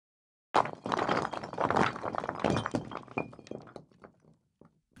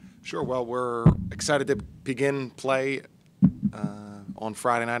Sure. Well, we're excited to begin play on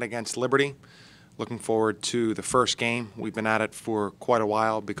Friday night against Liberty. Looking forward to the first game. We've been at it for quite a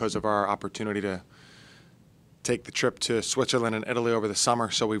while because of our opportunity to take the trip to Switzerland and Italy over the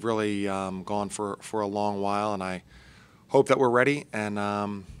summer. So we've really gone for a long while, and I hope that we're ready and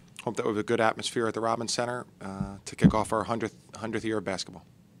hope that we have a good atmosphere at the Robins Center to kick off our 100th year of basketball.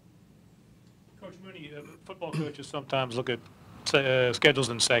 Coach Mooney, football coaches sometimes look at schedules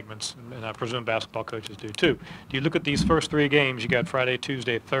and segments, and I presume basketball coaches do too. Do you look at these first three games, you got Friday,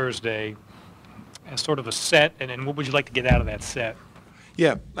 Tuesday, Thursday, as sort of a set, and what would you like to get out of that set?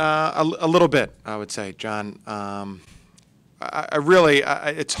 Yeah, a little bit, I would say, John.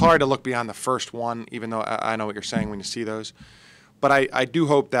 It's hard to look beyond the first one, even though I know what you're saying when you see those. But I do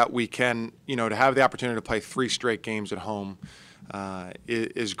hope that we can, to have the opportunity to play 3 straight games at home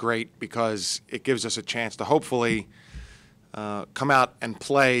is great, because it gives us a chance to hopefully come out and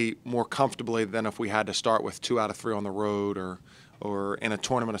play more comfortably than if we had to start with 2 out of 3 on the road or in a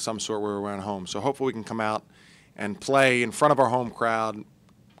tournament of some sort where we're at home. So hopefully we can come out and play in front of our home crowd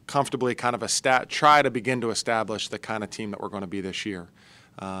comfortably, kind of try to begin to establish the kind of team that we're going to be this year.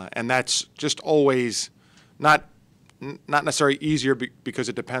 And that's just always not necessarily easier because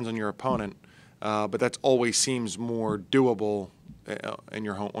it depends on your opponent, but that always seems more doable on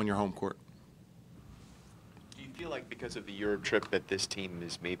your home court. Do you feel like because of the Europe trip that this team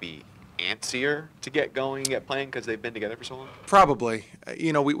is maybe antsier to get going and get playing because they've been together for so long? Probably.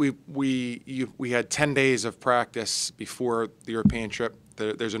 We had 10 days of practice before the European trip.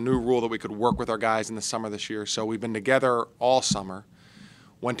 There's a new rule that we could work with our guys in the summer this year. So we've been together all summer,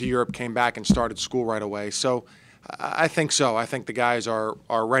 went to Europe, came back, and started school right away. So I think so. I think the guys are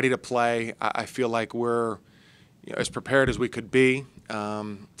ready to play. I feel like we're as prepared as we could be,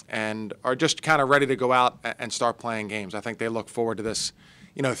 and are just kind of ready to go out and start playing games. I think they look forward to this,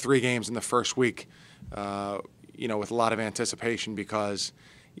 3 games in the first week, with a lot of anticipation, because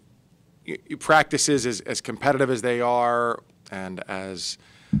practices, as competitive as they are and as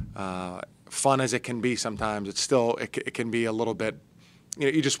fun as it can be sometimes, it can be a little bit,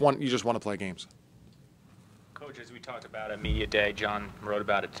 you just want to play games. Coach, as we talked about at Media Day, John wrote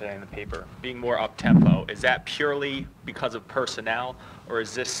about it today in the paper, being more up-tempo, is that purely because of personnel, or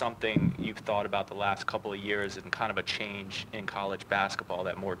is this something you've thought about the last couple of years and kind of a change in college basketball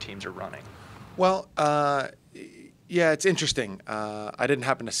that more teams are running? Well, yeah, it's interesting. I didn't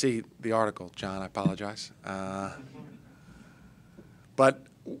happen to see the article, John. I apologize. But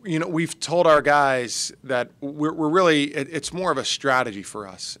we've told our guys that we're really, it's more of a strategy for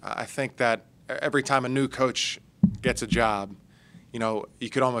us. I think that every time a new coach gets a job, you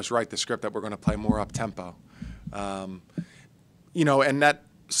could almost write the script that we're going to play more up-tempo. And that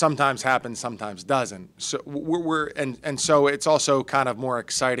sometimes happens, sometimes doesn't. So so it's also kind of more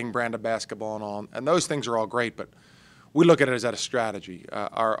exciting brand of basketball and all, and those things are all great, but we look at it as a strategy.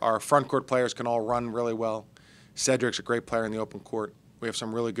 Our front court players can all run really well. Cedric's a great player in the open court. We have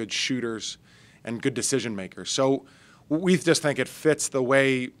some really good shooters and good decision makers. So we just think it fits the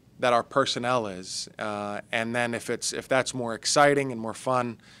way that our personnel is, and then if that's more exciting and more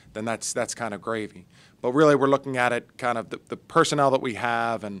fun, then that's kind of gravy. But really, we're looking at it kind of the personnel that we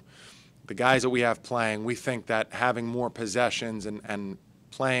have and the guys that we have playing. We think that having more possessions and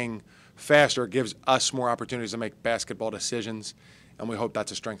playing faster gives us more opportunities to make basketball decisions, and we hope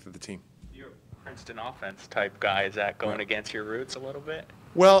that's a strength of the team. You're a Princeton offense type guy. Is that going against your roots a little bit?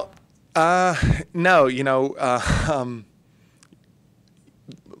 Well, no.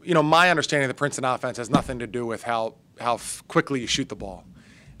 My understanding of the Princeton offense has nothing to do with how quickly you shoot the ball.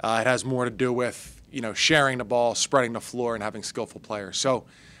 It has more to do with sharing the ball, spreading the floor, and having skillful players. So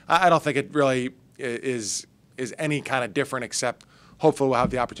I don't think it really is any kind of different, except hopefully we'll have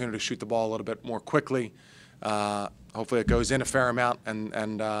the opportunity to shoot the ball a little bit more quickly. Hopefully it goes in a fair amount, and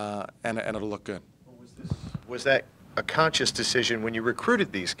it'll look good. Was that a conscious decision when you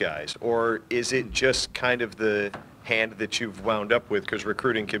recruited these guys, or is it just kind of the hand that you've wound up with, because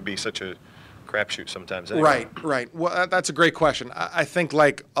recruiting can be such a crapshoot sometimes anyway? Right. Well, that's a great question. I think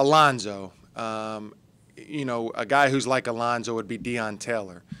like Alonzo, a guy who's like Alonzo would be Deion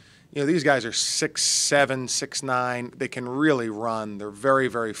Taylor. These guys are 6'7", 6'9". They can really run. They're very,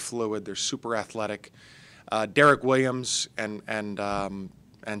 very fluid. They're super athletic. Derek Williams and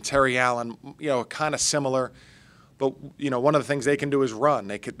Terry Allen, kind of similar. But one of the things they can do is run.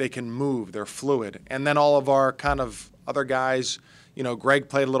 They can move. They're fluid. And then all of our kind of other guys, Greg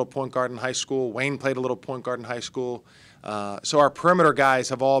played a little point guard in high school. Wayne played a little point guard in high school. So our perimeter guys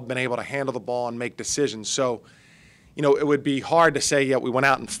have all been able to handle the ball and make decisions. So, it would be hard to say, yeah, we went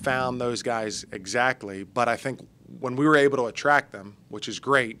out and found those guys exactly, but I think when we were able to attract them, which is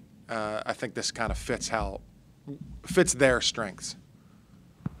great, I think this kind of fits their strengths.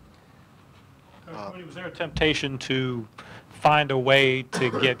 Was there a temptation to find a way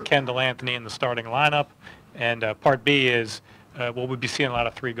to get Kendall Anthony in the starting lineup? And part B is, will we be seeing a lot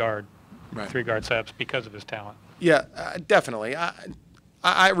of three-guard setups because of his talent? Yeah, definitely.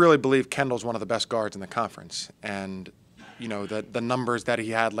 I really believe Kendall's one of the best guards in the conference, and the numbers that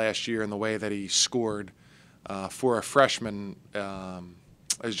he had last year and the way that he scored for a freshman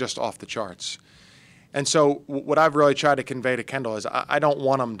is just off the charts. And so what I've really tried to convey to Kendall is I don't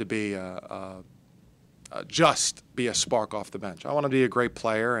want him to be just be a spark off the bench. I want him to be a great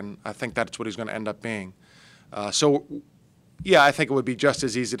player, and I think that's what he's going to end up being. Yeah, I think it would be just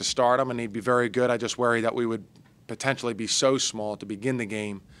as easy to start him, and he'd be very good. I just worry that we would potentially be so small to begin the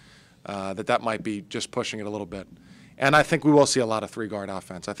game that might be just pushing it a little bit. And I think we will see a lot of three-guard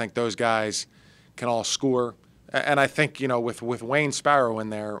offense. I think those guys can all score. And I think, with Wayne Sparrow in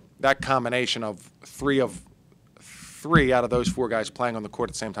there, that combination of three out of those four guys playing on the court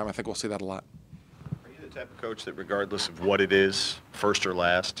at the same time, I think we'll see that a lot. Are you the type of coach that regardless of what it is, first or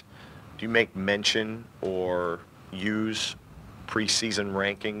last, do you make mention or use preseason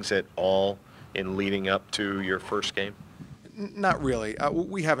rankings at all in leading up to your first game? Not really.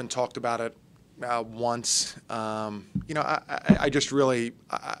 We haven't talked about it once. I just really,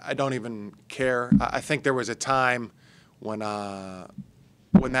 I don't even care. I think there was a time when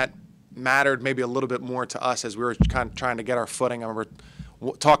that mattered maybe a little bit more to us as we were kind of trying to get our footing. I remember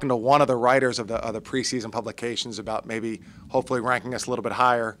talking to one of the writers of the preseason publications about maybe hopefully ranking us a little bit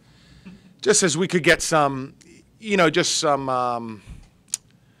higher, just as we could get some, just some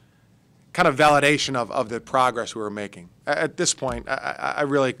kind of validation of the progress we were making. At this point, I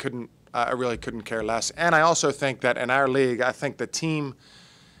really couldn't care less. And I also think that in our league, I think the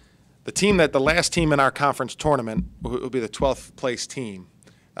last team in our conference tournament will be the 12th place team,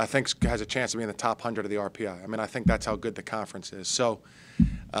 I think has a chance to be in the top 100 of the RPI. I mean, I think that's how good the conference is. So,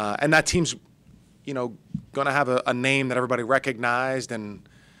 and that team's, going to have a name that everybody recognized and,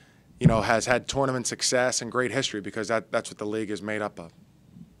 has had tournament success and great history because that's what the league is made up of.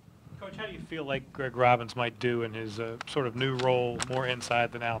 Coach, how do you feel like Greg Robbins might do in his sort of new role, more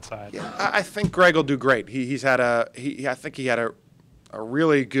inside than outside? Yeah, I think Greg will do great. I think he had a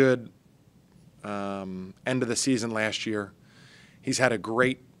really good end of the season last year. He's had a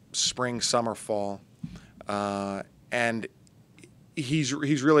great spring, summer, fall, and he's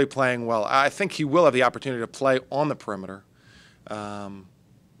really playing well. I think he will have the opportunity to play on the perimeter,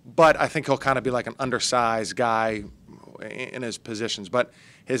 but I think he'll kind of be like an undersized guy in his positions. But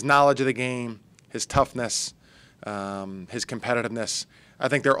his knowledge of the game, his toughness, his competitiveness, I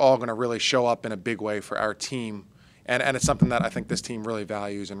think they're all going to really show up in a big way for our team, and it's something that I think this team really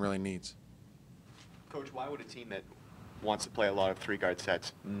values and really needs. Coach, why would a team that wants to play a lot of three-guard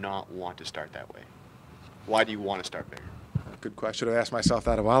sets not want to start that way? Why do you want to start bigger? Good question. I asked myself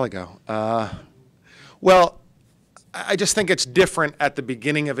that a while ago. Well, I just think it's different at the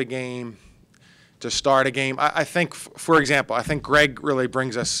beginning of a game to start a game. I think, for example, I think Greg really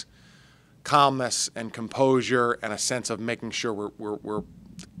brings us calmness and composure and a sense of making sure we're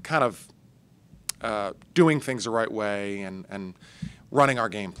kind of doing things the right way and running our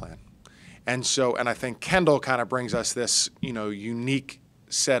game plan. And I think Kendall kind of brings us this, unique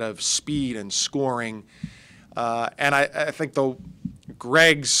set of speed and scoring. And I think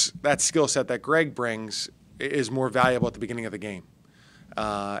that skill set that Greg brings is more valuable at the beginning of the game.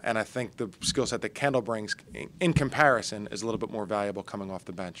 And I think the skill set that Kendall brings in comparison is a little bit more valuable coming off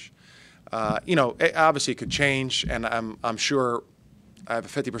the bench. Obviously it could change, and I'm sure I have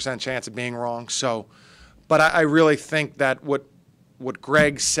a 50% chance of being wrong. But I really think that what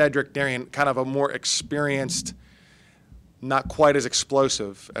Greg, Cedric, Darian, kind of a more experienced, not quite as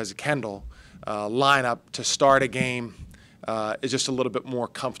explosive as Kendall lineup to start a game is just a little bit more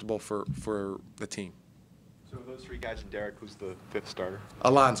comfortable for the team. So of those three guys and Derek, who's the fifth starter?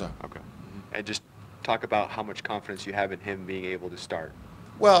 Alonzo. Okay. And just talk about how much confidence you have in him being able to start.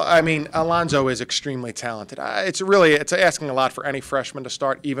 Well, I mean, Alonzo is extremely talented. It's asking a lot for any freshman to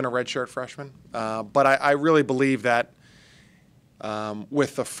start, even a redshirt freshman. But I really believe that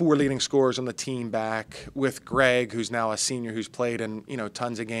with the four leading scorers on the team back, with Greg, who's now a senior who's played in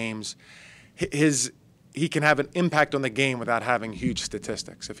tons of games, he can have an impact on the game without having huge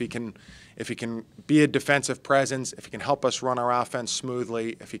statistics. If he can be a defensive presence, if he can help us run our offense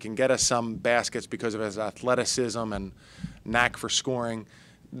smoothly, if he can get us some baskets because of his athleticism and knack for scoring,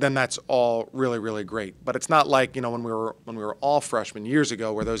 then that's all really, really great. But it's not like, you know, when we were all freshmen years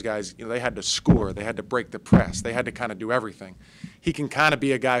ago, where those guys, you know, they had to score, they had to break the press, they had to kind of do everything. He can kind of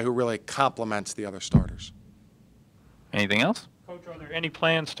be a guy who really complements the other starters. Anything else? Coach, are there any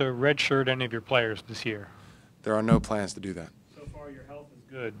plans to redshirt any of your players this year? There are no plans to do that. So far, your health is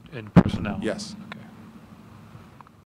good in personnel. Yes. Okay.